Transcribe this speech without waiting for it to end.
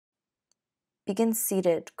Begin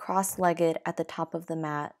seated, cross-legged at the top of the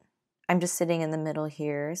mat. I'm just sitting in the middle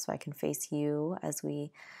here so I can face you as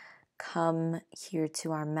we come here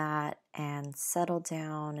to our mat and settle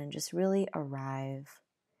down and just really arrive.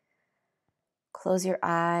 Close your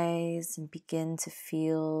eyes and begin to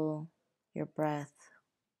feel your breath.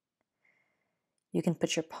 You can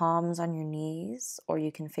put your palms on your knees or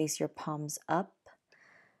you can face your palms up.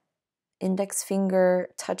 Index finger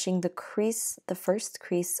touching the crease, the first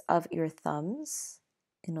crease of your thumbs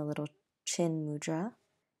in a little chin mudra.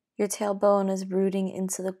 Your tailbone is rooting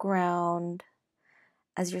into the ground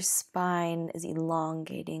as your spine is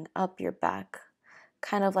elongating up your back,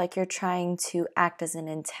 kind of like you're trying to act as an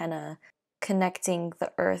antenna, connecting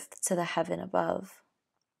the earth to the heaven above.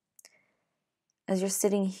 As you're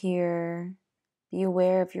sitting here, be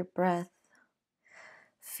aware of your breath.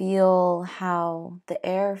 Feel how the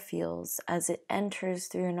air feels as it enters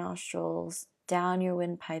through your nostrils, down your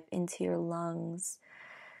windpipe into your lungs.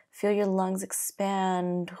 Feel your lungs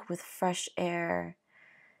expand with fresh air.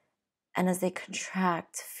 And as they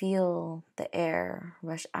contract, feel the air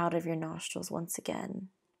rush out of your nostrils once again.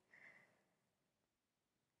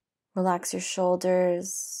 Relax your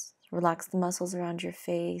shoulders. Relax the muscles around your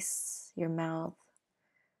face, your mouth.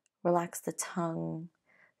 Relax the tongue.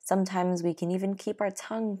 Sometimes we can even keep our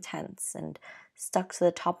tongue tense and stuck to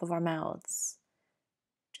the top of our mouths.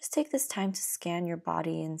 Just take this time to scan your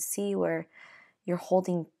body and see where you're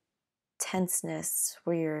holding tenseness,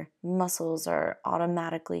 where your muscles are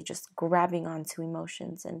automatically just grabbing onto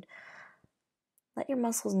emotions, and let your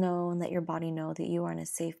muscles know and let your body know that you are in a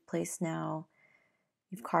safe place now.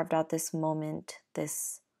 You've carved out this moment,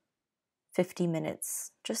 this 50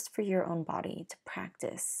 minutes, just for your own body to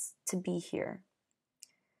practice, to be here.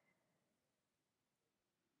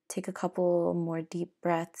 Take a couple more deep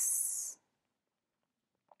breaths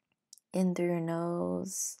in through your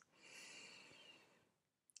nose.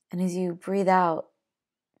 And as you breathe out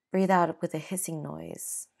with a hissing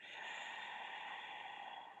noise.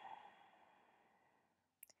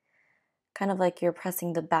 Kind of like you're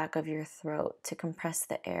pressing the back of your throat to compress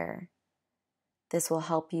the air. This will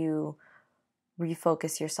help you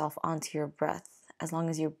refocus yourself onto your breath. As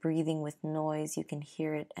long as you're breathing with noise, you can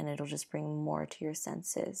hear it and it'll just bring more to your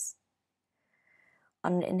senses.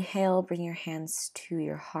 On an inhale, bring your hands to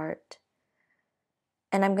your heart.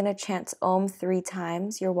 And I'm going to chant Om 3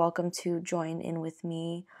 times. You're welcome to join in with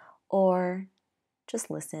me or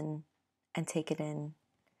just listen and take it in.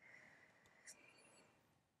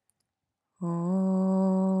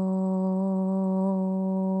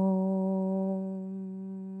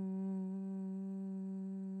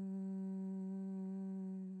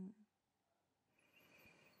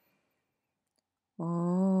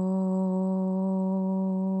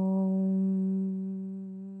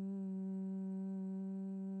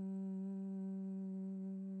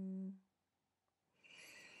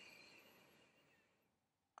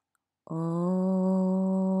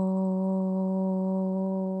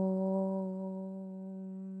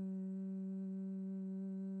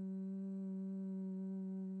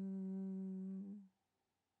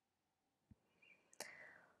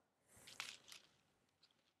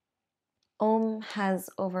 Om has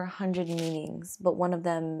over 100 meanings, but one of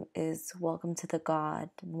them is welcome to the God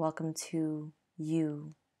and welcome to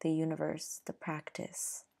you, the universe, the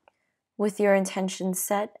practice. With your intention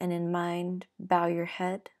set and in mind, bow your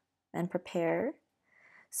head and prepare.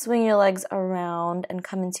 Swing your legs around and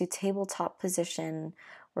come into tabletop position.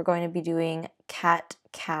 We're going to be doing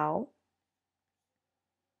cat-cow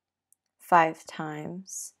 5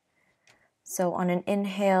 times. So on an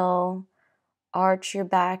inhale, arch your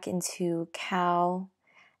back into cow,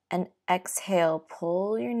 and exhale,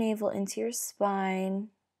 pull your navel into your spine.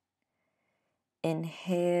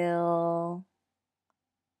 Inhale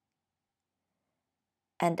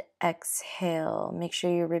and exhale. Make sure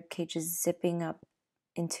your ribcage is zipping up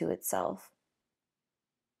into itself.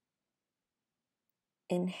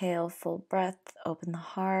 Inhale, full breath, open the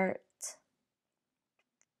heart.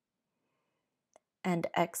 And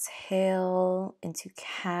exhale into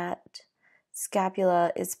cat.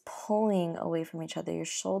 Scapula is pulling away from each other. Your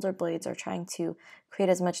shoulder blades are trying to create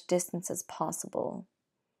as much distance as possible.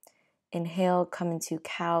 Inhale, come into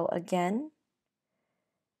cow again.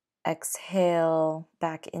 Exhale,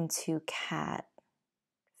 back into cat.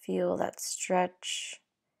 Feel that stretch.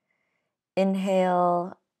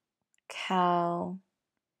 Inhale, cow.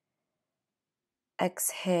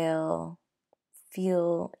 Exhale,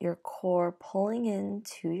 feel your core pulling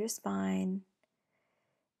into your spine.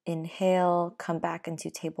 Inhale, come back into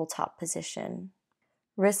tabletop position.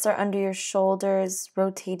 Wrists are under your shoulders,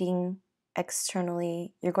 rotating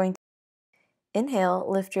externally. You're going to Inhale,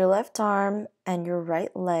 lift your left arm and your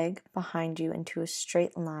right leg behind you into a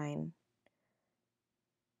straight line.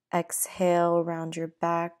 Exhale, round your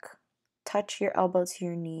back, touch your elbow to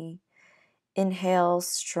your knee. Inhale,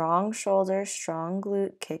 strong shoulder, strong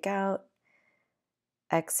glute, kick out.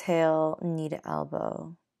 Exhale, knee to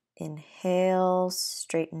elbow. Inhale,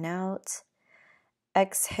 straighten out.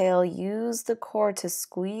 Exhale, use the core to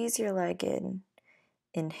squeeze your leg in.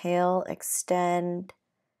 Inhale, extend.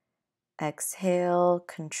 Exhale,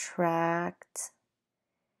 contract.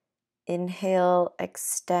 Inhale,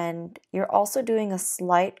 extend. You're also doing a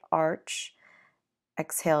slight arch.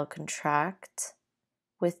 Exhale, contract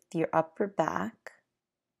with your upper back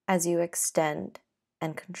as you extend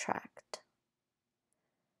and contract.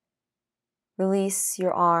 Release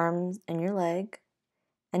your arms and your leg.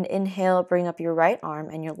 And inhale, bring up your right arm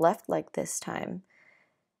and your left leg this time.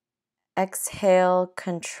 Exhale,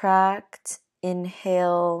 contract.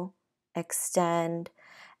 Inhale, extend.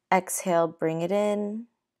 Exhale, bring it in.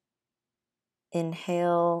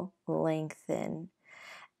 Inhale, lengthen.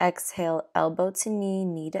 Exhale, elbow to knee,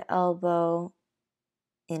 knee to elbow.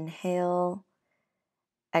 Inhale.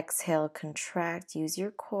 Exhale, contract. Use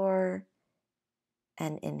your core.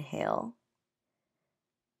 And inhale.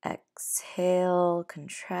 Exhale,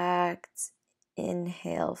 contract.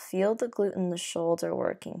 Inhale. Feel the glute in the shoulder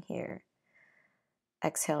working here.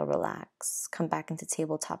 Exhale, relax. Come back into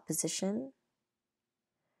tabletop position.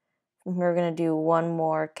 We're going to do one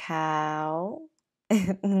more cow.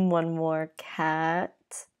 One more cat.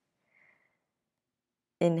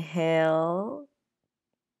 Inhale,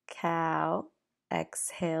 cow.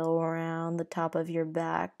 Exhale around the top of your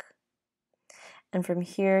back. And from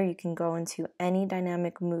here, you can go into any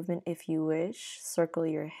dynamic movement if you wish. Circle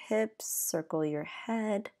your hips, circle your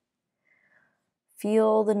head.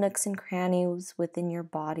 Feel the nooks and crannies within your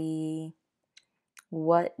body.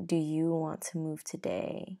 What do you want to move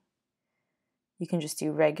today? You can just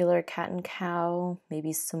do regular cat and cow,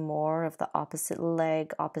 maybe some more of the opposite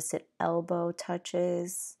leg, opposite elbow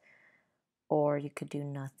touches, or you could do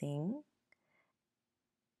nothing.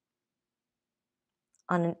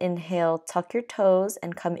 On an inhale, tuck your toes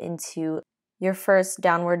and come into your first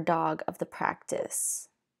downward dog of the practice.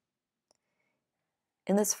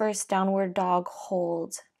 In this first downward dog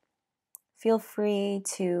hold, feel free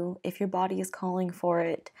to, if your body is calling for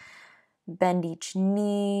it, bend each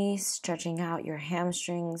knee, stretching out your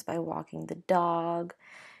hamstrings by walking the dog,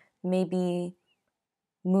 maybe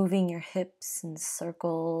moving your hips in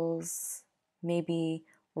circles, maybe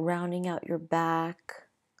rounding out your back.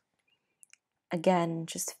 Again,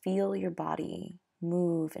 just feel your body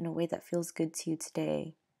move in a way that feels good to you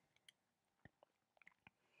today.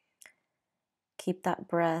 Keep that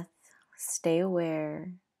breath, stay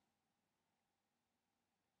aware.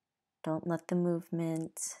 Don't let the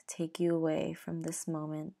movement take you away from this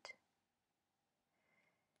moment.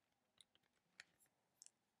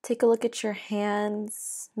 Take a look at your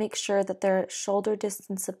hands. Make sure that they're shoulder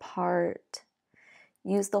distance apart.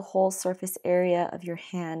 Use the whole surface area of your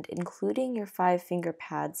hand, including your 5 finger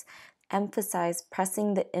pads. Emphasize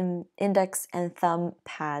pressing the index and thumb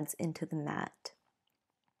pads into the mat.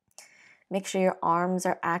 Make sure your arms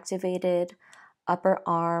are activated. Upper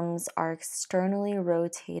arms are externally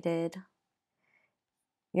rotated.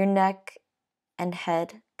 Your neck and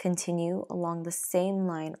head continue along the same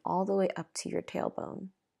line all the way up to your tailbone.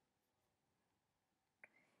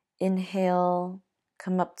 Inhale,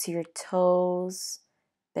 come up to your toes,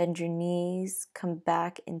 bend your knees, come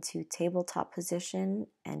back into tabletop position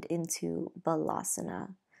and into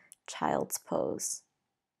Balasana, child's pose.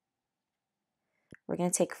 We're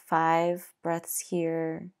going to take 5 breaths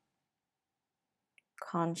here,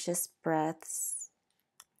 conscious breaths.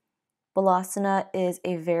 Balasana is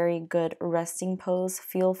a very good resting pose.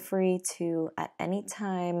 Feel free to, at any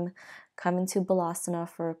time, come into Balasana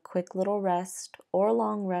for a quick little rest or a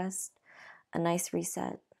long rest, a nice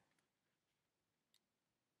reset.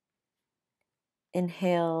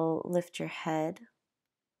 Inhale, lift your head.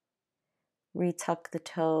 Retuck the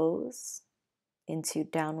toes into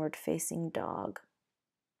downward facing dog.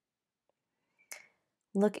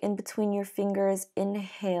 Look in between your fingers.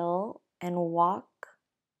 Inhale and walk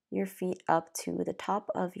your feet up to the top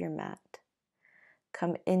of your mat.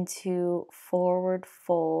 Come into forward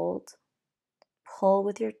fold. Pull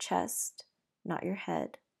with your chest, not your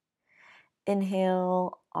head.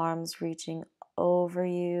 Inhale, arms reaching over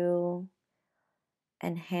you,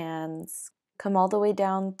 and hands come all the way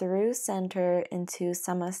down through center into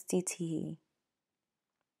Samastiti.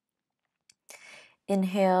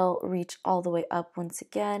 Inhale, reach all the way up once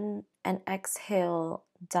again, and exhale,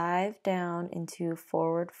 dive down into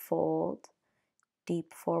forward fold,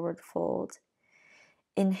 deep forward fold.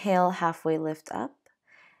 Inhale, halfway lift up.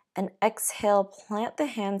 And exhale, plant the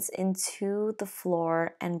hands into the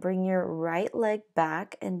floor and bring your right leg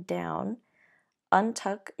back and down.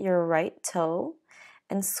 Untuck your right toe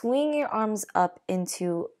and swing your arms up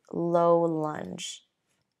into low lunge.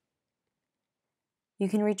 You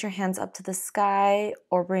can reach your hands up to the sky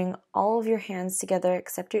or bring all of your hands together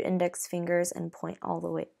except your index fingers and point all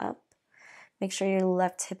the way up. Make sure your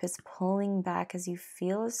left hip is pulling back as you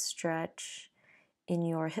feel a stretch in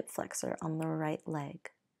your hip flexor on the right leg.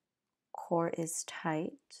 Core is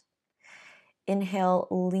tight. Inhale,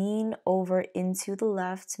 lean over into the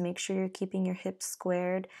left. Make sure you're keeping your hips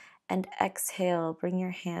squared. And exhale, bring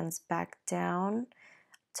your hands back down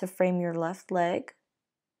to frame your left leg.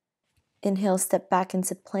 Inhale, step back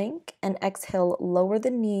into plank. And exhale, lower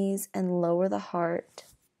the knees and lower the heart.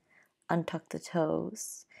 Untuck the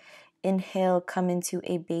toes. Inhale, come into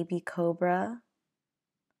a baby cobra.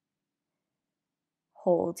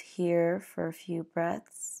 Hold here for a few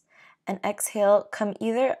breaths. And exhale, come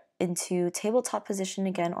either into tabletop position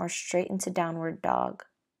again or straight into downward dog.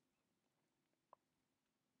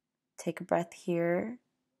 Take a breath here.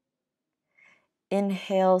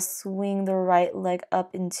 Inhale, swing the right leg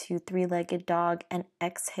up into three-legged dog, and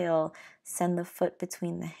exhale, send the foot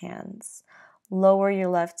between the hands. Lower your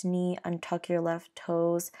left knee, untuck your left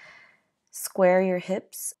toes, square your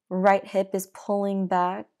hips. Right hip is pulling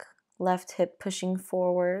back, left hip pushing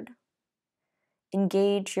forward.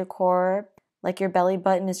 Engage your core like your belly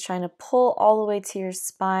button is trying to pull all the way to your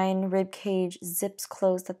spine. Rib cage zips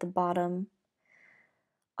closed at the bottom.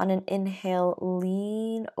 On an inhale,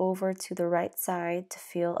 lean over to the right side to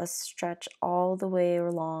feel a stretch all the way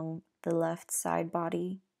along the left side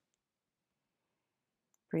body.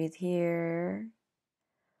 Breathe here.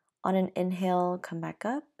 On an inhale, come back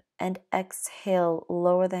up. And exhale,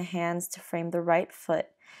 lower the hands to frame the right foot.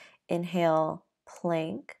 Inhale,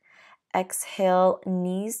 plank. Exhale,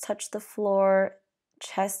 knees touch the floor,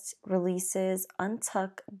 chest releases,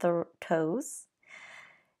 untuck the toes.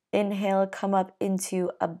 Inhale, come up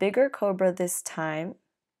into a bigger cobra this time.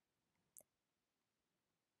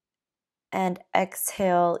 And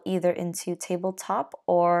exhale either into tabletop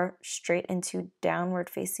or straight into downward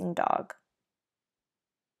facing dog.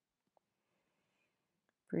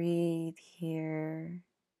 Breathe here.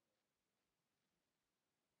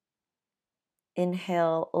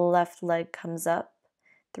 Inhale, left leg comes up,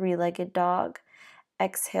 three-legged dog.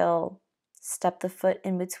 Exhale, step the foot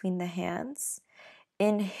in between the hands.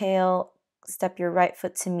 Inhale, step your right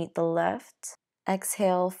foot to meet the left.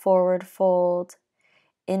 Exhale, forward fold.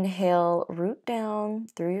 Inhale, root down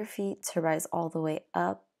through your feet to rise all the way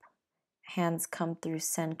up. Hands come through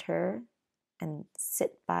center and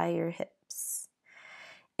sit by your hips.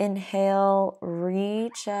 Inhale,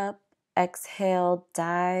 reach up. Exhale,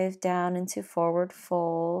 dive down into forward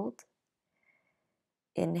fold.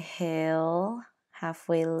 Inhale,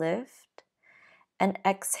 halfway lift. And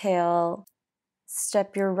exhale,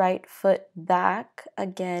 step your right foot back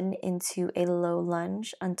again into a low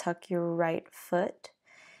lunge. Untuck your right foot.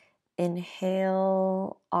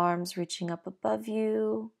 Inhale, arms reaching up above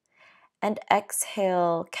you. And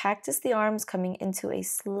exhale, cactus the arms coming into a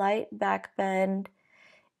slight back bend.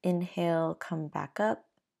 Inhale, come back up.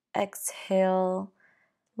 Exhale,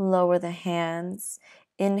 lower the hands.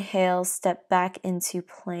 Inhale, step back into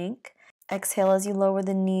plank. Exhale as you lower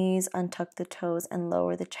the knees, untuck the toes, and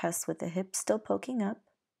lower the chest with the hips still poking up.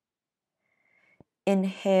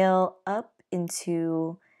 Inhale up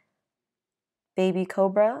into baby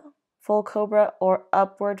cobra, full cobra, or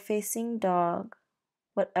upward facing dog,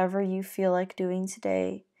 whatever you feel like doing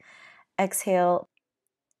today. Exhale,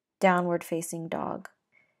 downward facing dog.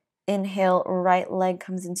 Inhale, right leg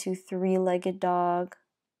comes into three-legged dog.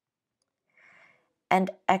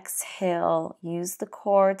 And exhale, use the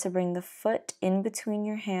core to bring the foot in between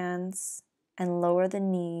your hands and lower the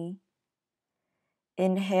knee.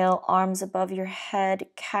 Inhale, arms above your head,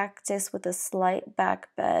 cactus with a slight back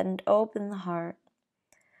bend, open the heart.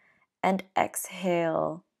 And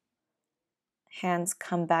exhale, hands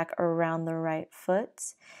come back around the right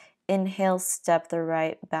foot. Inhale, step the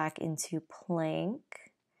right back into plank.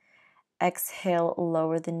 Exhale,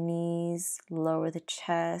 lower the knees, lower the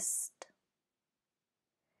chest.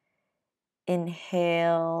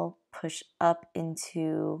 Inhale, push up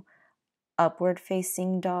into upward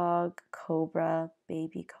facing dog, cobra,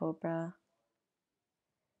 baby cobra.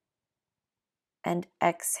 And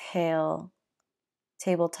exhale,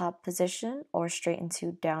 tabletop position or straight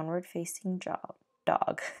into downward facing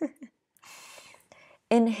dog.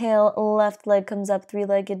 Inhale, left leg comes up,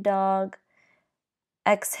 three-legged dog.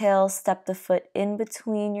 Exhale, step the foot in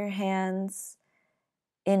between your hands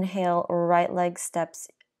Inhale, right leg steps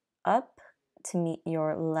up to meet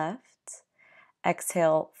your left.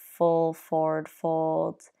 Exhale, full forward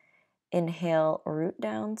fold. Inhale, root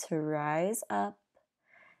down to rise up.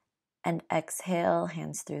 And exhale,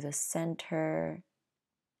 hands through the center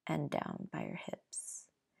and down by your hips.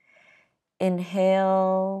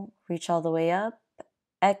 Inhale, reach all the way up.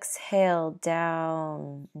 Exhale,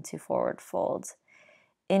 down into forward fold.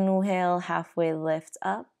 Inhale, halfway lift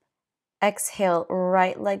up. Exhale,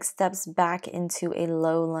 right leg steps back into a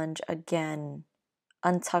low lunge again.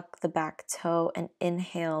 Untuck the back toe and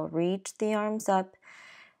inhale, reach the arms up.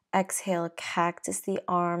 Exhale, cactus the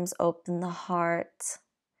arms, open the heart.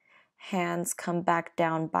 Hands come back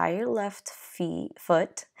down by your left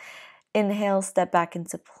foot. Inhale, step back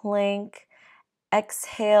into plank.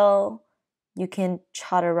 Exhale, you can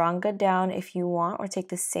chaturanga down if you want, or take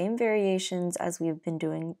the same variations as we've been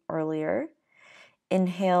doing earlier.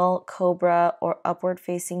 Inhale, cobra or upward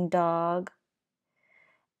facing dog.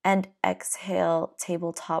 And exhale,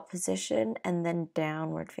 tabletop position, and then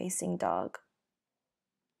downward facing dog.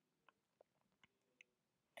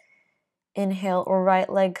 Inhale, right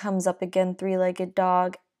leg comes up again, three-legged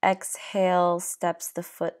dog. Exhale, steps the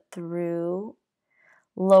foot through.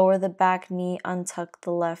 Lower the back knee, untuck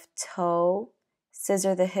the left toe.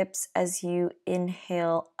 Scissor the hips as you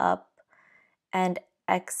inhale up. And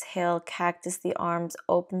exhale, cactus the arms,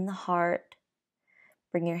 open the heart.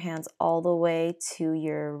 Bring your hands all the way to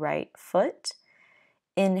your right foot.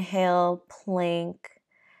 Inhale, plank.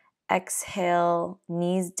 Exhale,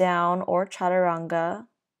 knees down or chaturanga.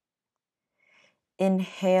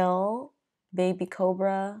 Inhale, baby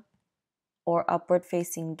cobra or upward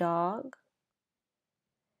facing dog.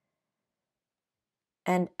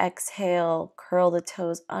 And exhale, curl the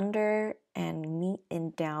toes under and meet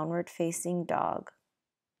in downward facing dog.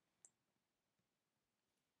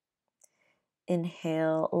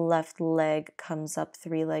 Inhale, left leg comes up,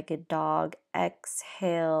 three-legged dog.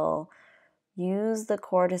 Exhale, use the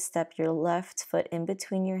core to step your left foot in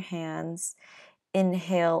between your hands.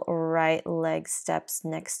 Inhale, right leg steps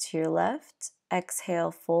next to your left.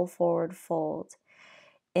 Exhale, full forward fold.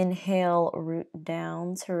 Inhale, root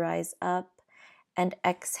down to rise up. And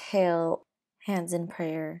exhale, hands in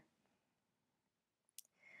prayer.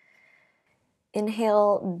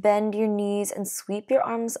 Inhale, bend your knees and sweep your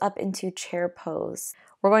arms up into chair pose.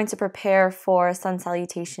 We're going to prepare for Sun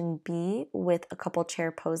Salutation B with a couple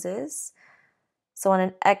chair poses. So on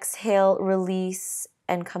an exhale, release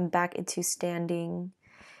and come back into standing.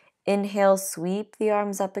 Inhale, sweep the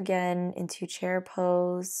arms up again into chair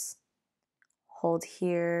pose. Hold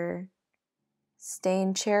here. Stay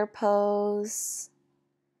in chair pose.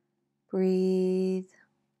 Breathe.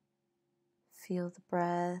 Feel the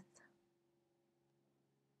breath.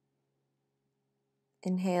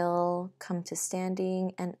 Inhale, come to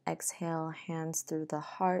standing, and exhale, hands through the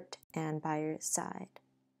heart and by your side.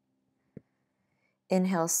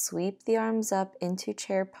 Inhale, sweep the arms up into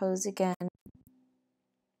chair pose again.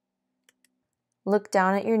 Look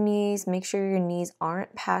down at your knees. Make sure your knees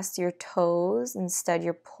aren't past your toes. Instead,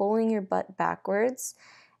 you're pulling your butt backwards.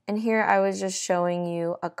 And here I was just showing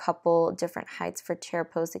you a couple different heights for chair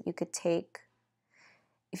pose that you could take.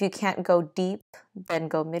 If you can't go deep, then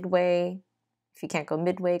go midway. If you can't go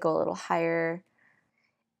midway, go a little higher.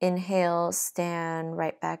 Inhale, stand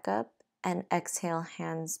right back up, and exhale,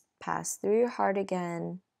 hands pass through your heart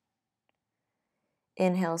again.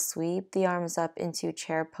 Inhale, sweep the arms up into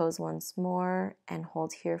chair pose once more, and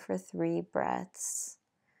hold here for 3 breaths,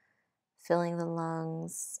 filling the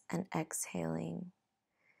lungs and exhaling.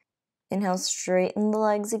 Inhale, straighten the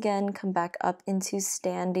legs again, come back up into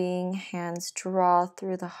standing, hands draw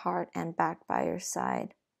through the heart and back by your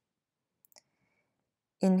side.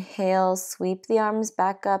 Inhale, sweep the arms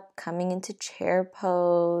back up, coming into chair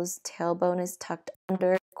pose. Tailbone is tucked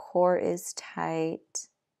under, core is tight.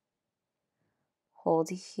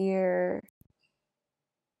 Hold here.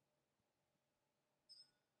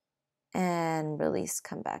 And release,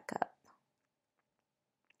 come back up.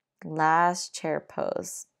 Last chair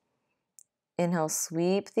pose. Inhale,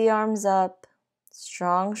 sweep the arms up,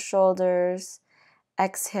 strong shoulders.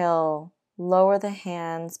 Exhale, lower the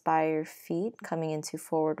hands by your feet, coming into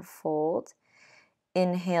forward fold.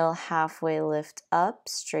 Inhale, halfway lift up,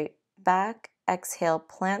 straight back. Exhale,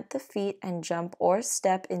 plant the feet and jump or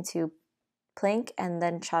step into plank and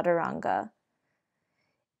then chaturanga.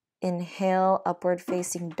 Inhale, upward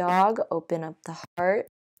facing dog, open up the heart.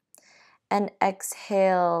 And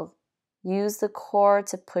exhale, use the core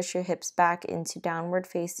to push your hips back into downward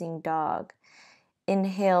facing dog.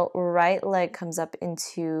 Inhale, right leg comes up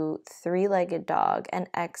into three-legged dog, and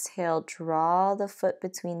exhale, draw the foot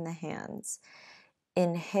between the hands.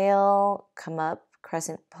 Inhale, come up,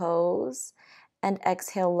 crescent pose, and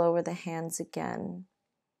exhale, lower the hands again.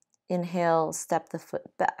 Inhale, step the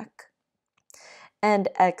foot back. And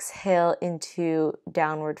exhale into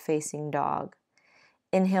downward facing dog.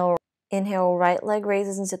 Inhale, right leg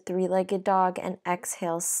raises into three-legged dog, and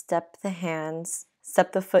exhale, step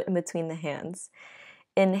the foot in between the hands.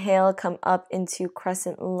 Inhale, come up into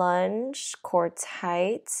crescent lunge, core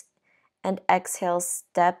tight, and exhale,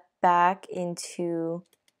 step back into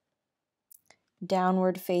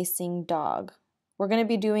downward facing dog. We're going to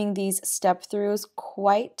be doing these step throughs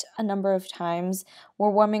quite a number of times.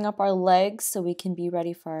 We're warming up our legs so we can be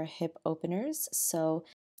ready for our hip openers. So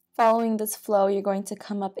following this flow, you're going to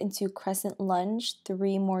come up into crescent lunge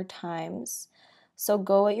 3 more times. So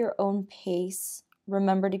go at your own pace.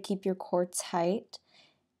 Remember to keep your core tight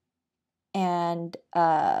and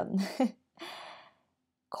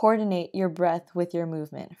coordinate your breath with your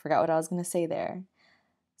movement. Forgot what I was going to say there.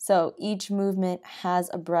 So each movement has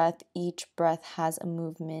a breath, each breath has a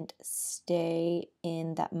movement. Stay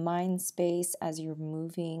in that mind space as you're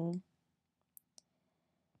moving.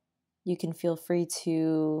 You can feel free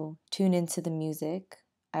to tune into the music.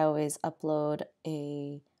 I always I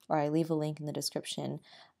leave a link in the description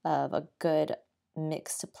of a good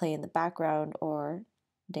mix to play in the background or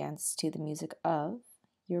dance to the music of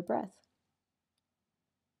your breath.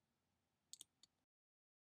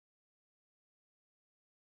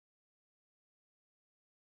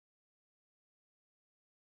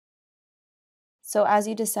 So as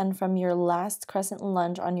you descend from your last crescent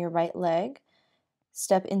lunge on your right leg,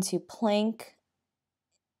 step into plank,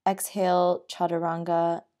 exhale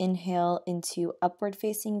chaturanga, inhale into upward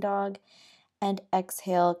facing dog, and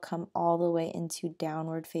exhale, come all the way into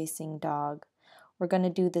downward facing dog. We're going to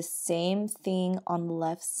do the same thing on the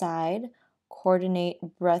left side. Coordinate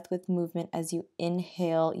breath with movement as you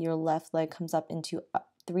inhale, your left leg comes up into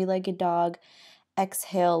three-legged dog.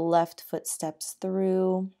 Exhale, left foot steps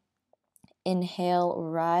through. Inhale,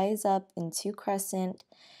 rise up into crescent,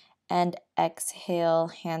 and exhale,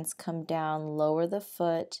 hands come down, lower the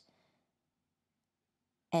foot,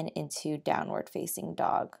 and into downward facing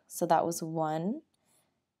dog. So that was 1.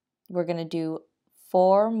 We're going to do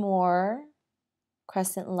 4 more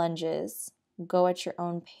crescent lunges. Go at your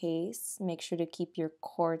own pace. Make sure to keep your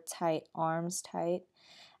core tight, arms tight.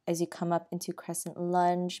 As you come up into crescent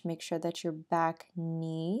lunge, make sure that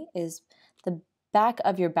the back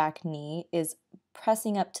of your back knee is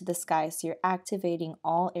pressing up to the sky, so you're activating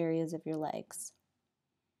all areas of your legs.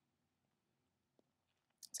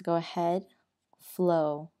 So go ahead,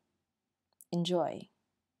 flow, enjoy,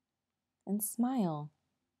 and smile.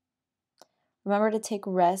 Remember to take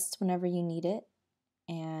rest whenever you need it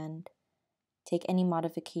and take any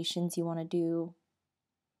modifications you want to do.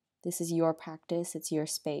 This is your practice, it's your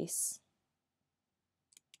space.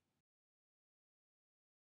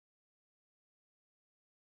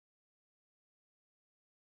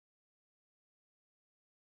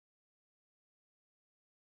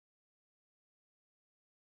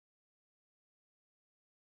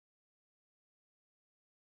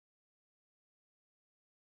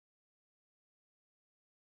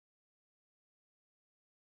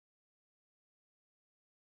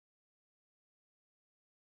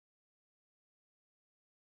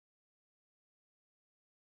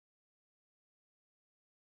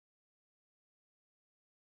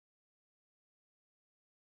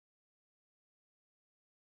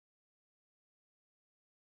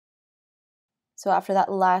 So after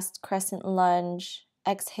that last crescent lunge,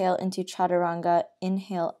 exhale into chaturanga,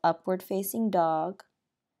 inhale upward facing dog,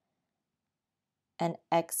 and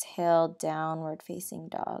exhale downward facing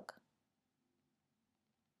dog.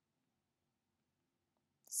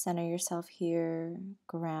 Center yourself here,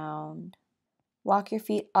 ground. Walk your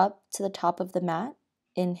feet up to the top of the mat.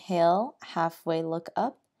 Inhale, halfway look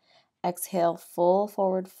up. Exhale, full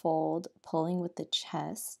forward fold, pulling with the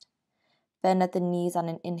chest. Bend at the knees on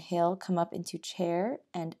an inhale, come up into chair,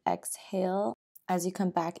 and exhale as you come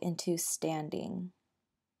back into standing.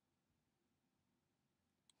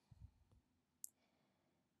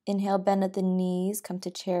 Inhale, bend at the knees, come to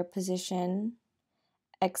chair position.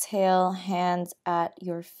 Exhale, hands at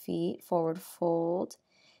your feet, forward fold.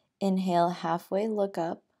 Inhale, halfway look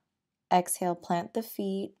up. Exhale, plant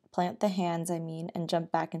the hands, and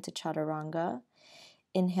jump back into chaturanga.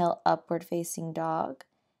 Inhale, upward facing dog.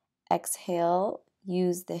 Exhale,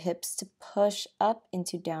 use the hips to push up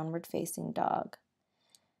into downward facing dog.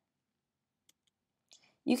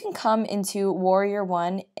 You can come into warrior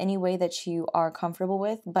 1 any way that you are comfortable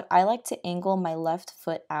with, but I like to angle my left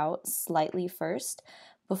foot out slightly first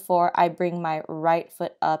before I bring my right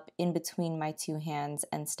foot up in between my two hands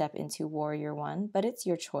and step into warrior one, but it's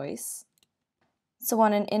your choice. So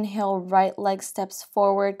on an inhale, right leg steps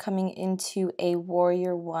forward, coming into a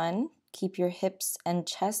warrior one. Keep your hips and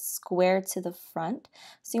chest square to the front.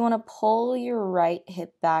 So you want to pull your right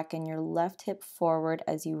hip back and your left hip forward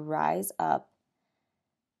as you rise up.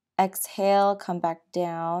 Exhale, come back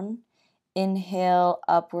down. Inhale,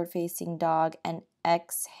 upward facing dog, and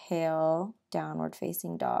exhale, downward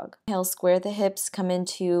facing dog. Inhale, square the hips, come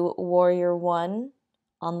into warrior one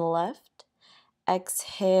on the left.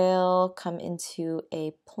 Exhale, come into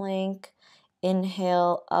a plank.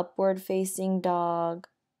 Inhale, upward facing dog.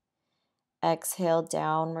 Exhale,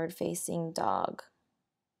 downward facing dog.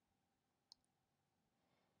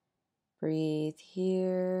 Breathe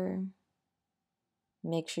here.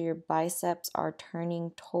 Make sure your biceps are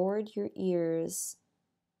turning toward your ears.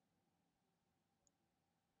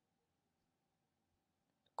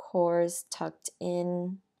 Core is tucked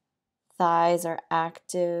in. Thighs are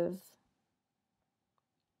active.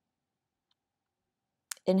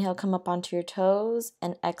 Inhale, come up onto your toes,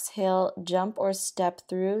 and exhale, jump or step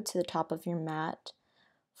through to the top of your mat.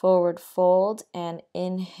 Forward fold and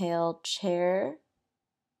inhale, chair.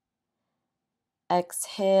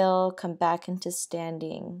 Exhale, come back into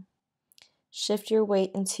standing. Shift your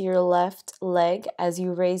weight into your left leg as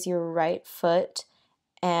you raise your right foot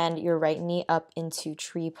and your right knee up into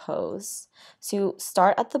tree pose. So you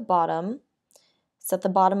start at the bottom, set the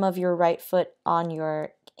bottom of your right foot on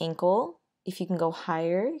your ankle. If you can go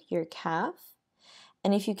higher, your calf.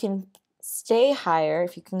 And if you can stay higher,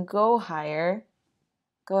 if you can go higher,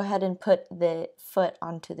 go ahead and put the foot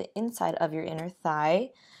onto the inside of your inner thigh.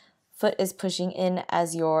 Foot is pushing in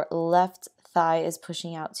as your left thigh is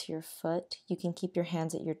pushing out to your foot. You can keep your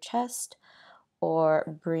hands at your chest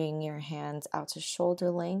or bring your hands out to shoulder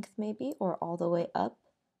length maybe, or all the way up,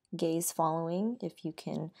 gaze following if you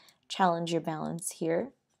can challenge your balance here.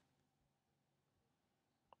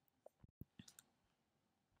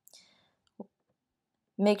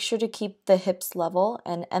 Make sure to keep the hips level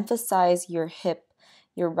and emphasize your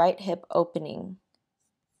right hip opening.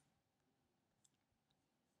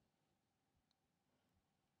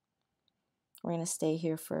 We're going to stay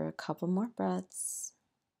here for a couple more breaths.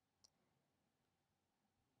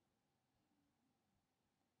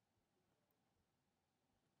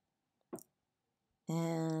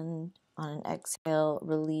 And on an exhale,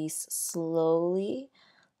 release slowly.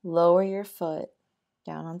 Lower your foot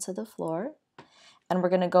down onto the floor. And we're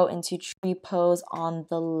going to go into tree pose on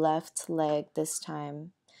the left leg this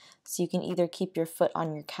time. So you can either keep your foot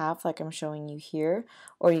on your calf like I'm showing you here,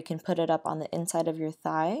 or you can put it up on the inside of your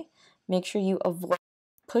thigh. Make sure you avoid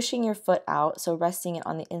pushing your foot out, so resting it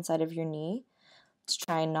on the inside of your knee. Let's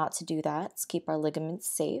try not to do that. Let's keep our ligaments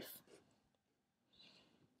safe.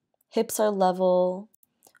 Hips are level.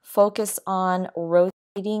 Focus on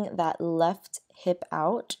rotating that left hip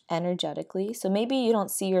out energetically. So maybe you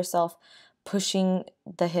don't see yourself pushing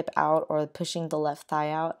the hip out or pushing the left thigh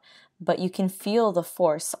out, but you can feel the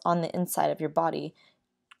force on the inside of your body,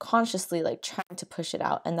 consciously like trying to push it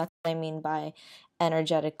out. And that's what I mean by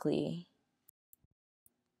energetically.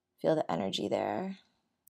 Feel the energy there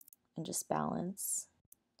and just balance.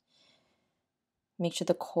 Make sure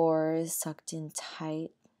the core is sucked in tight.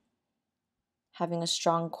 Having a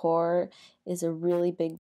strong core is a really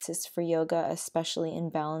big basis for yoga, especially in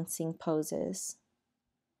balancing poses.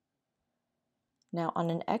 Now on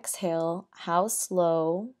an exhale, how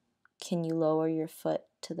slow can you lower your foot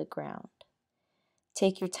to the ground?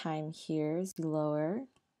 Take your time here as you lower.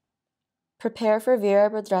 Prepare for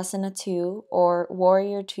Virabhadrasana 2 or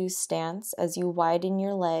Warrior 2 stance as you widen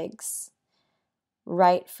your legs.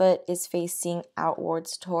 Right foot is facing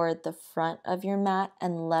outwards toward the front of your mat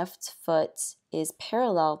and left foot is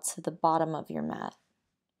parallel to the bottom of your mat.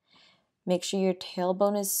 Make sure your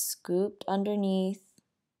tailbone is scooped underneath.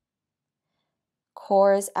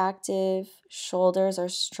 Core is active, shoulders are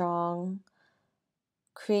strong.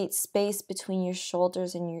 Create space between your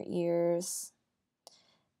shoulders and your ears.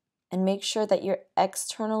 And make sure that you're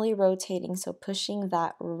externally rotating, so pushing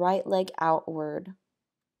that right leg outward.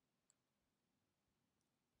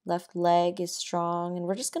 Left leg is strong, and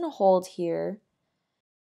we're just going to hold here.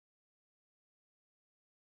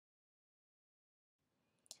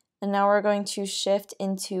 And now we're going to shift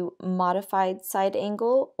into modified side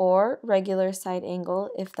angle or regular side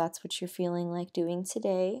angle if that's what you're feeling like doing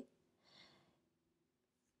today.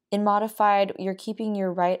 In modified, you're keeping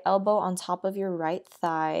your right elbow on top of your right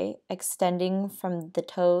thigh, extending from the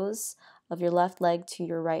toes of your left leg to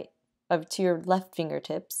your left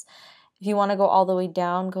fingertips. If you want to go all the way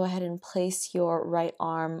down, go ahead and place your right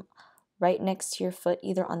arm right next to your foot,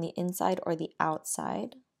 either on the inside or the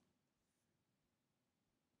outside.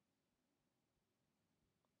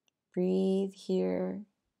 Breathe here.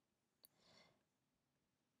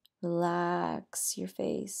 Relax your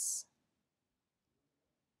face.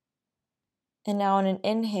 And now on an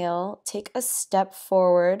inhale, take a step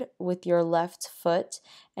forward with your left foot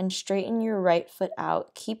and straighten your right foot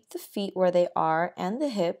out. Keep the feet where they are and the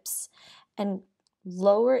hips, and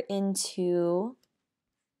lower into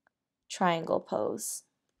triangle pose.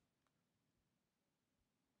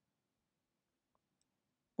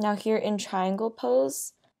 Now here in triangle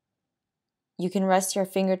pose, you can rest your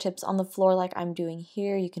fingertips on the floor like I'm doing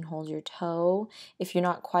here. You can hold your toe. If you're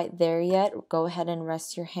not quite there yet, go ahead and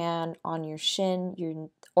rest your hand on your shin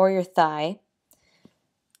or your thigh.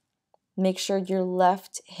 Make sure your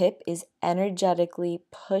left hip is energetically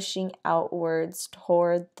pushing outwards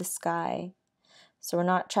toward the sky. So we're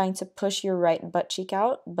not trying to push your right butt cheek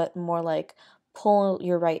out, but more like pull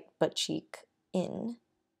your right butt cheek in.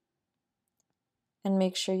 And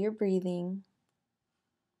make sure you're breathing.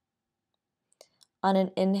 On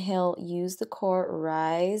an inhale, use the core,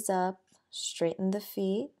 rise up, straighten the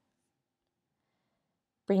feet.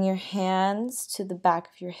 Bring your hands to the back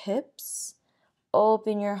of your hips.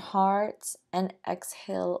 Open your heart and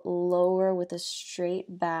exhale, lower with a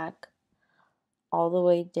straight back all the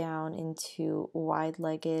way down into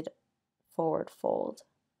wide-legged forward fold.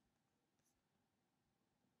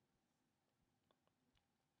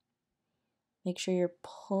 Make sure you're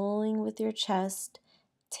pulling with your chest,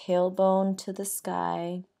 tailbone to the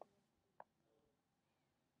sky.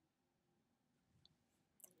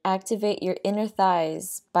 Activate your inner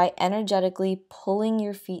thighs by energetically pulling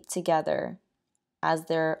your feet together as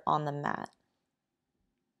they're on the mat.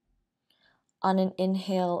 On an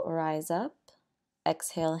inhale, rise up.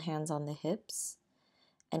 Exhale, hands on the hips.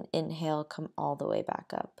 And inhale, come all the way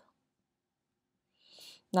back up.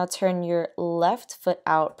 Now turn your left foot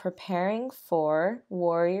out, preparing for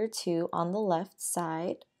Warrior Two on the left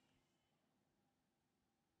side.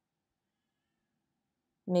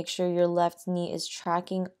 Make sure your left knee is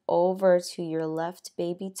tracking over to your left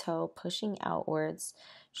baby toe, pushing outwards.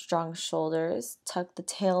 Strong shoulders, tuck the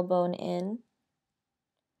tailbone in,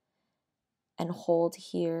 and hold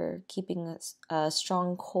here, keeping a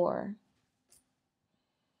strong core.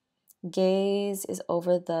 Gaze is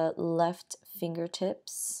over the left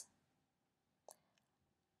fingertips.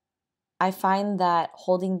 I find that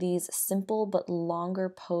holding these simple but longer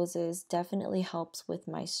poses definitely helps with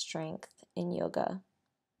my strength in yoga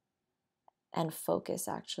and focus,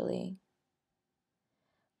 actually.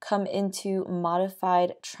 Come into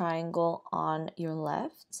modified triangle on your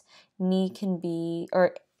left. Knee can be,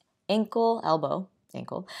 or ankle.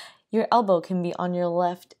 Your elbow can be on your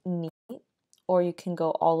left knee, or you can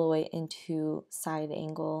go all the way into side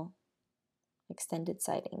angle, extended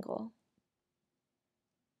side angle.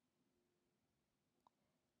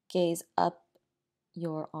 Gaze up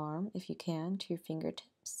your arm, if you can, to your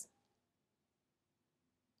fingertips.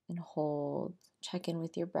 And hold. Check in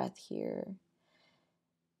with your breath here.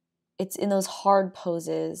 It's in those hard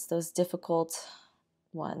poses, those difficult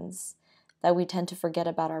ones, that we tend to forget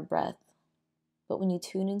about our breath. But when you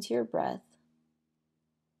tune into your breath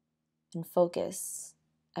and focus,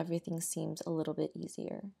 everything seems a little bit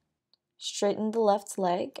easier. Straighten the left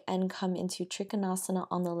leg and come into Trikonasana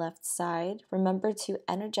on the left side. Remember to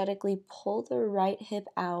energetically pull the right hip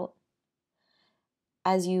out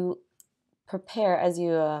as you prepare, as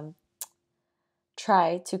you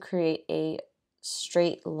try to create a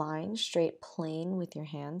straight line, straight plane with your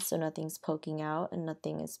hands, so nothing's poking out and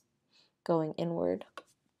nothing is going inward.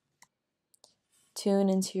 Tune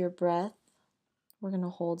into your breath. We're going to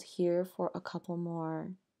hold here for a couple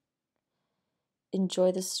more.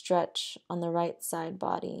 Enjoy the stretch on the right side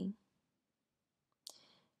body.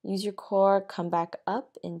 Use your core, come back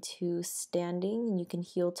up into standing, and you can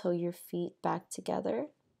heel toe your feet back together.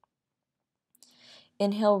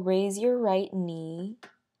 Inhale, raise your right knee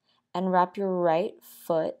and wrap your right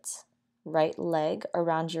foot, right leg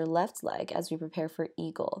around your left leg as we prepare for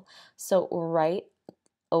eagle. So right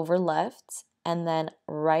over left and then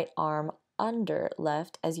right arm under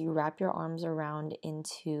left as you wrap your arms around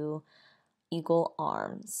into eagle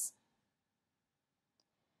arms.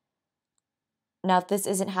 Now, if this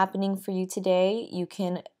isn't happening for you today, you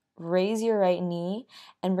can raise your right knee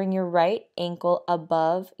and bring your right ankle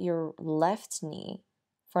above your left knee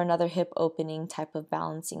for another hip opening type of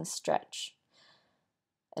balancing stretch.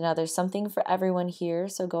 And now there's something for everyone here,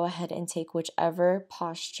 so go ahead and take whichever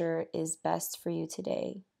posture is best for you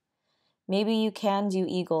today. Maybe you can do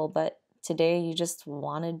eagle, but today you just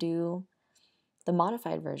want to do the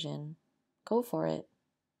modified version. Go for it.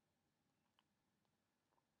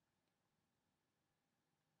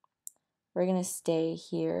 We're going to stay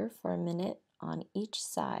here for a minute on each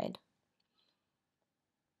side.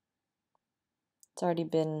 It's already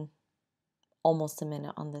been almost a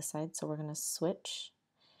minute on this side, so we're going to switch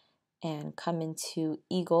and come into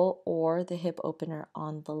eagle or the hip opener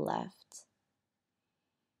on the left.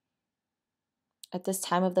 At this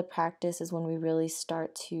time of the practice is when we really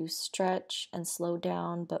start to stretch and slow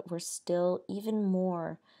down, but we're still even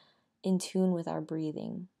more in tune with our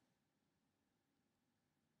breathing.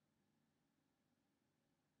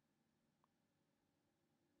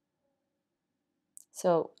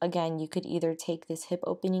 So again, you could either take this hip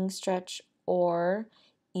opening stretch or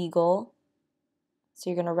eagle. So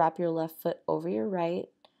you're going to wrap your left foot over your right,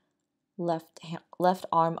 left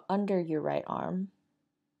arm under your right arm.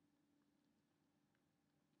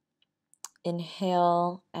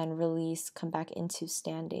 Inhale and release, come back into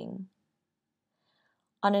standing.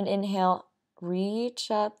 On an inhale, reach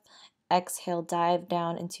up. Exhale, dive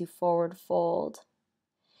down into forward fold.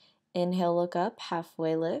 Inhale, look up,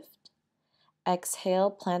 halfway lift. Exhale,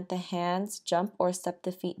 plant the hands, jump or step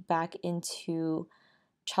the feet back into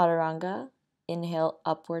chaturanga. Inhale,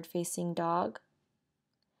 upward facing dog.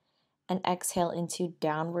 And exhale into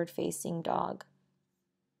downward facing dog.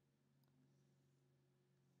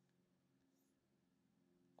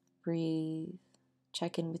 Breathe.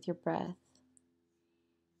 Check in with your breath.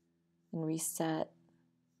 And reset.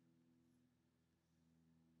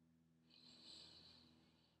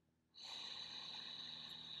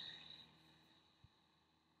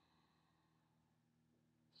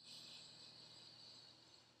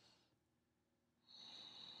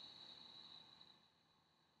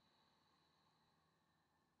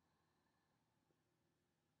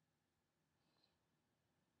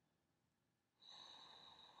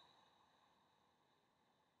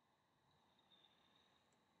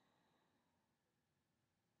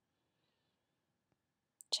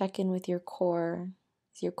 Check in with your core.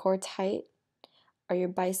 Is your core tight? Are your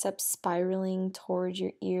biceps spiraling towards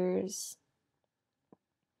your ears?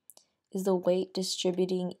 Is the weight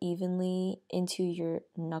distributing evenly into your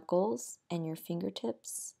knuckles and your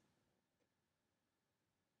fingertips?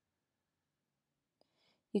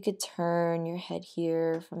 You could turn your head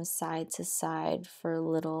here from side to side for a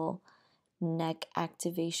little neck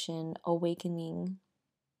activation, awakening.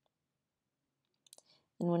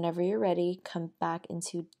 And whenever you're ready, come back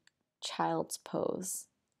into child's pose.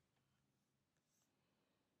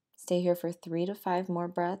 Stay here for 3 to 5 more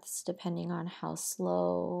breaths, depending on how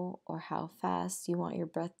slow or how fast you want your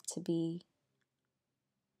breath to be.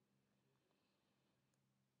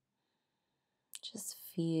 Just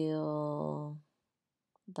feel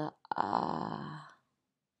the ah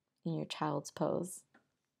in your child's pose.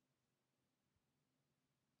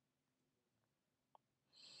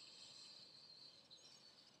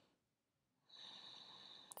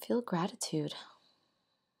 Feel gratitude.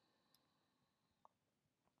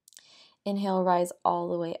 Inhale, rise all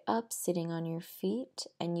the way up, sitting on your feet,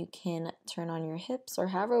 and you can turn on your hips or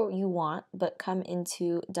however you want, but come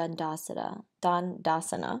into Dandasana,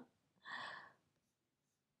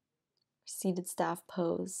 seated staff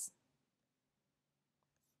pose.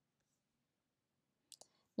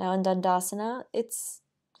 Now in Dandasana, it's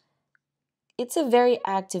a very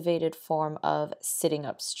activated form of sitting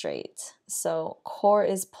up straight. So core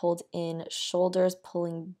is pulled in, shoulders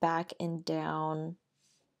pulling back and down.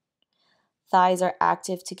 Thighs are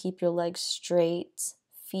active to keep your legs straight.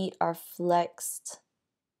 Feet are flexed.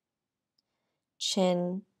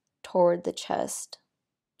 Chin toward the chest,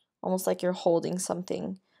 almost like you're holding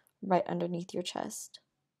something right underneath your chest.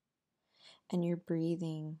 And you're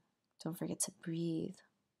breathing. Don't forget to breathe.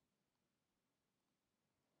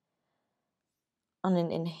 On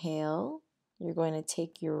an inhale, you're going to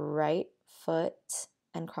take your right foot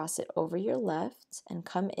and cross it over your left and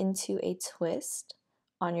come into a twist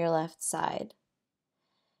on your left side.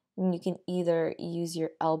 And you can either use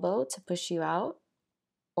your elbow to push you out,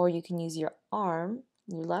 or you can use your arm,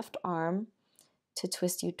 your left arm, to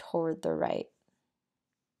twist you toward the right.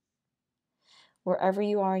 Wherever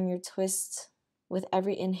you are in your twist, with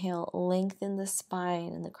every inhale, lengthen the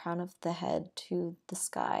spine and the crown of the head to the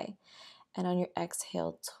sky. And on your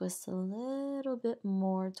exhale, twist a little bit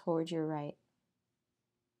more towards your right.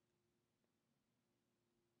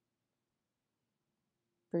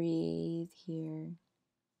 Breathe here.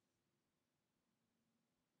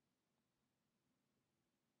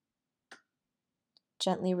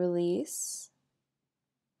 Gently release.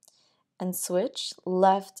 And switch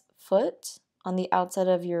left foot on the outside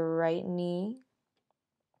of your right knee.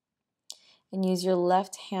 And use your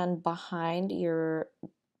left hand behind your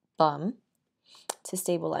bum to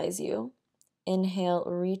stabilize you. Inhale,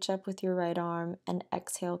 reach up with your right arm, and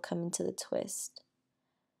exhale, come into the twist.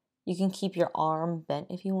 You can keep your arm bent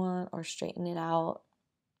if you want, or straighten it out.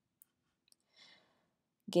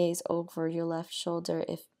 Gaze over your left shoulder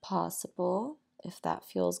if possible, if that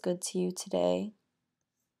feels good to you today.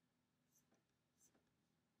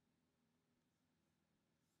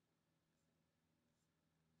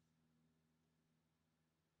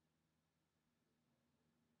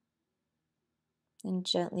 And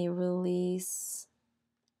gently release.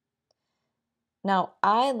 Now,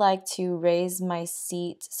 I like to raise my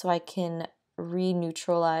seat so I can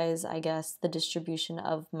re-neutralize, I guess, the distribution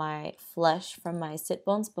of my flesh from my sit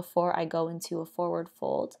bones before I go into a forward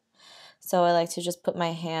fold. So I like to just put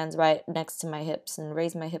my hands right next to my hips and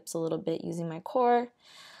raise my hips a little bit using my core.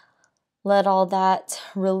 Let all that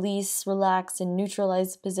release, relax, and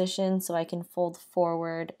neutralize the position so I can fold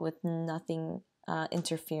forward with nothing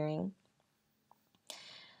interfering.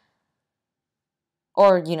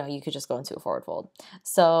 Or, you could just go into a forward fold.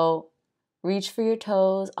 So reach for your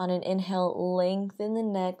toes. On an inhale, lengthen the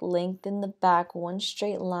neck, lengthen the back, one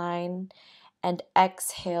straight line. And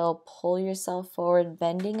exhale, pull yourself forward,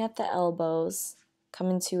 bending at the elbows. Come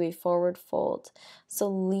into a forward fold. So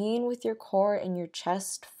lean with your core and your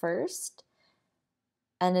chest first.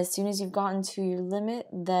 And as soon as you've gotten to your limit,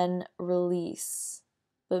 then release.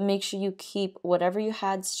 But make sure you keep whatever you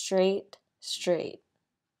had straight.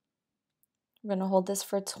 We're going to hold this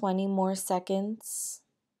for 20 more seconds.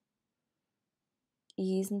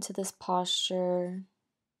 Ease into this posture.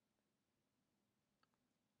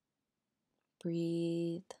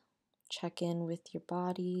 Breathe. Check in with your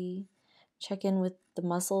body. Check in with the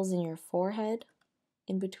muscles in your forehead,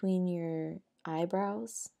 in between your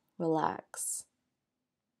eyebrows. Relax.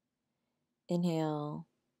 Inhale,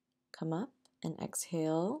 come up, and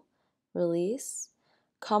exhale, release.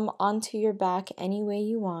 Come onto your back any way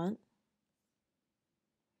you want.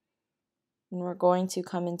 And we're going to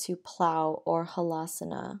come into plow or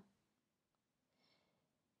halasana.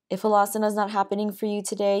 If halasana is not happening for you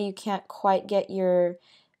today, you can't quite get your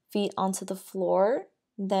feet onto the floor,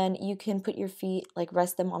 then you can put your feet,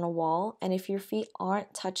 rest them on a wall. And if your feet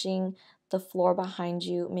aren't touching the floor behind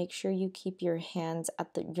you, make sure you keep your hands at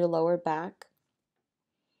your lower back.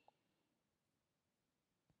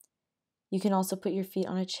 You can also put your feet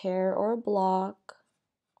on a chair or a block.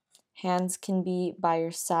 Hands can be by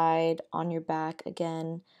your side, on your back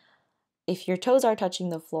again. If your toes are touching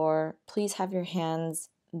the floor, please have your hands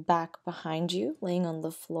back behind you, laying on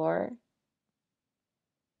the floor.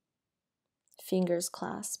 Fingers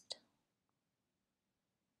clasped.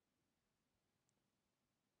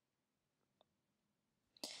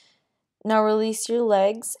 Now release your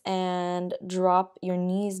legs and drop your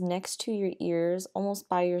knees next to your ears, almost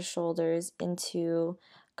by your shoulders, into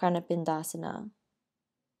Karnapindasana.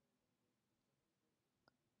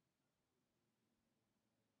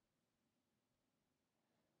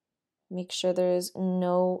 Make sure there's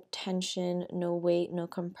no tension, no weight, no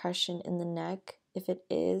compression in the neck. If it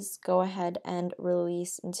is, go ahead and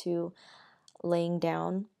release into laying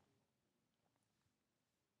down.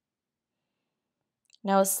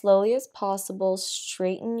 Now, as slowly as possible,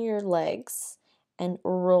 straighten your legs and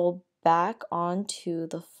roll back onto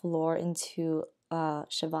the floor into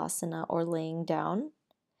Shavasana or laying down.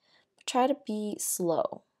 Try to be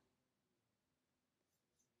slow.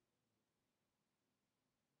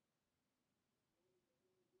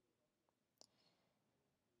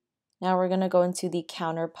 Now we're going to go into the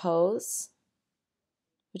counter pose,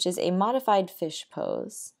 which is a modified fish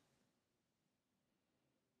pose.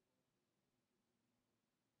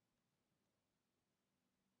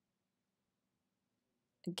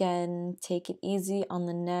 Again, take it easy on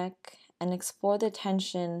the neck and explore the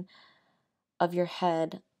tension of your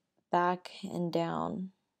head back and down.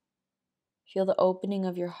 Feel the opening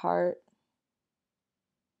of your heart.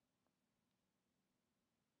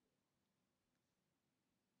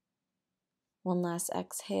 One last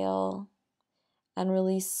exhale and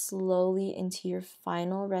release slowly into your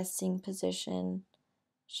final resting position,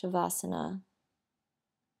 Shavasana.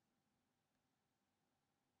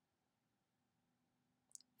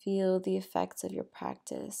 Feel the effects of your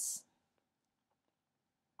practice.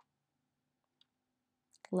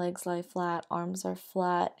 Legs lie flat, arms are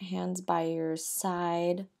flat, hands by your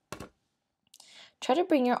side. Try to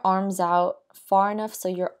bring your arms out far enough so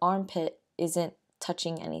your armpit isn't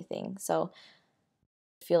touching anything. So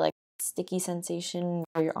feel like sticky sensation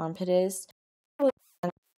where your armpit is.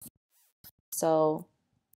 So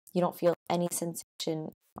you don't feel any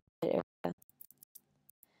sensation.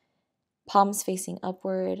 Palms facing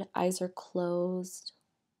upward, eyes are closed.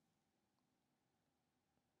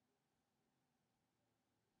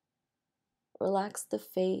 relax the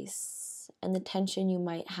face and the tension you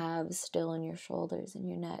might have still in your shoulders and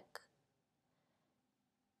your neck.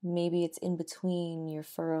 Maybe it's in between your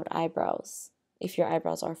furrowed eyebrows, if your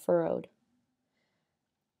eyebrows are furrowed.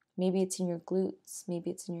 Maybe it's in your glutes, maybe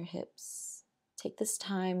it's in your hips. Take this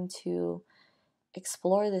time to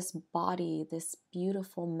explore this body, this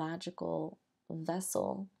beautiful, magical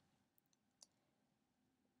vessel,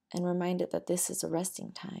 and remind it that this is a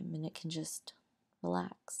resting time and it can just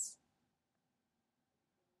relax.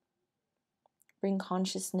 Bring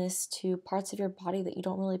consciousness to parts of your body that you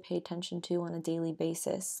don't really pay attention to on a daily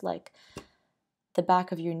basis, like the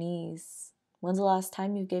back of your knees. When's the last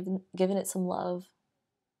time you've given it some love?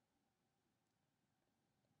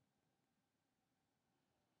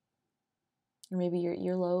 Or maybe your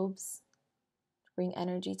earlobes. Bring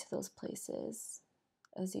energy to those places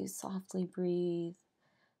as you softly breathe,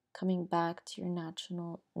 coming back to your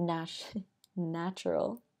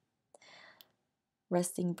natural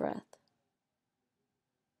resting breath.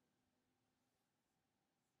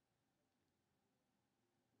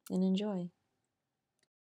 And enjoy.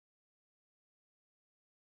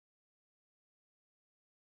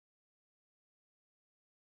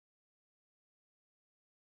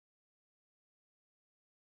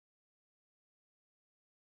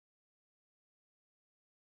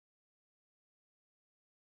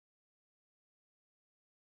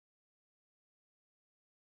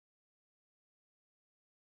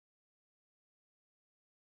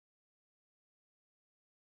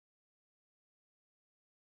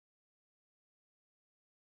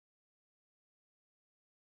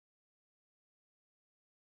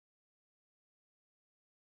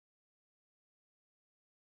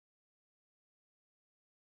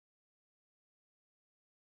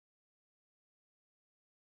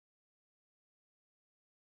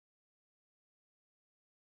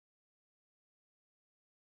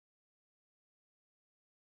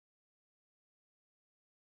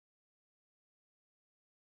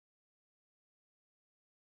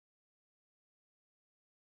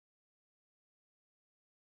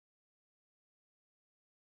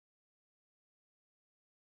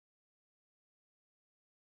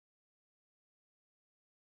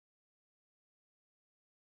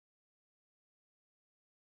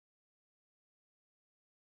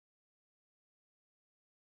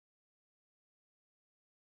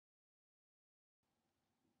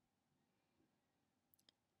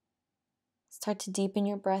 Start to deepen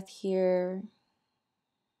your breath here.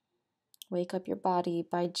 Wake up your body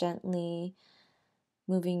by gently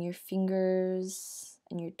moving your fingers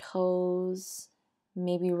and your toes,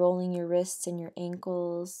 maybe rolling your wrists and your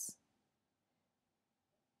ankles,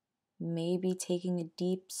 maybe taking a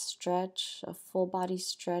deep stretch, a full body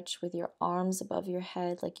stretch with your arms above your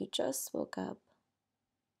head like you just woke up.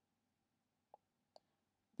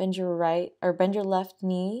 Bend your left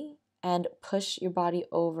knee and push your body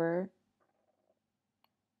over,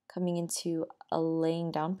 coming into a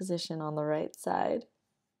laying down position on the right side.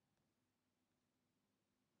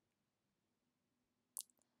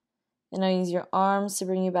 And now use your arms to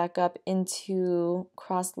bring you back up into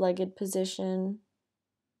cross-legged position,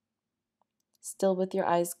 still with your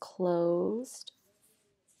eyes closed.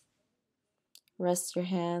 Rest your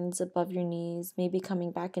hands above your knees, maybe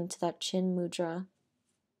coming back into that chin mudra.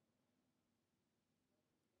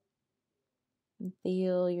 And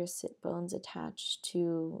feel your sit bones attached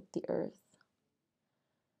to the earth,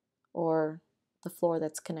 or the floor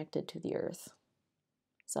that's connected to the earth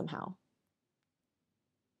somehow.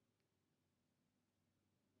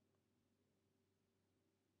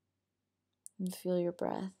 And feel your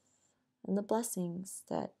breath and the blessings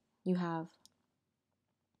that you have.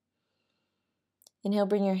 Inhale,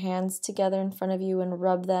 bring your hands together in front of you and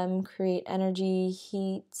rub them, create energy,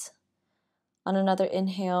 heat. On another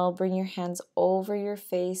inhale, bring your hands over your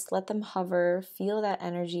face, let them hover, feel that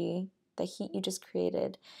energy, the heat you just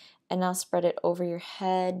created. And now spread it over your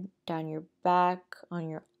head, down your back, on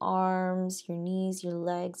your arms, your knees, your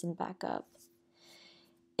legs, and back up.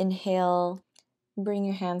 Inhale, bring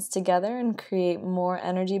your hands together and create more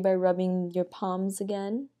energy by rubbing your palms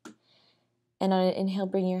again. And on an inhale,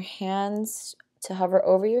 bring your hands to hover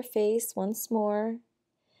over your face once more.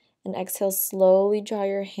 And exhale, slowly draw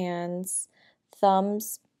your hands,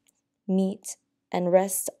 thumbs meet and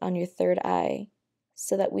rest on your third eye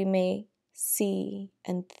so that we may see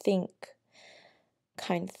and think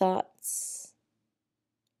kind thoughts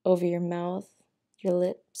over your mouth, your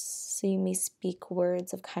lips, so you may speak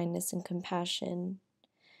words of kindness and compassion,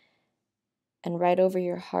 and right over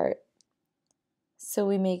your heart so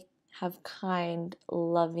we may have kind,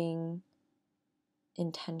 loving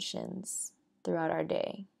intentions throughout our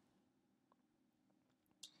day.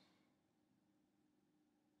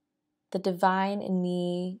 The divine in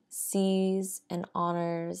me sees and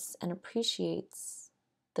honors and appreciates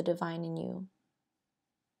the divine in you.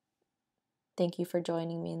 Thank you for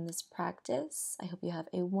joining me in this practice. I hope you have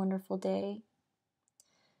a wonderful day.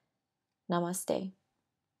 Namaste.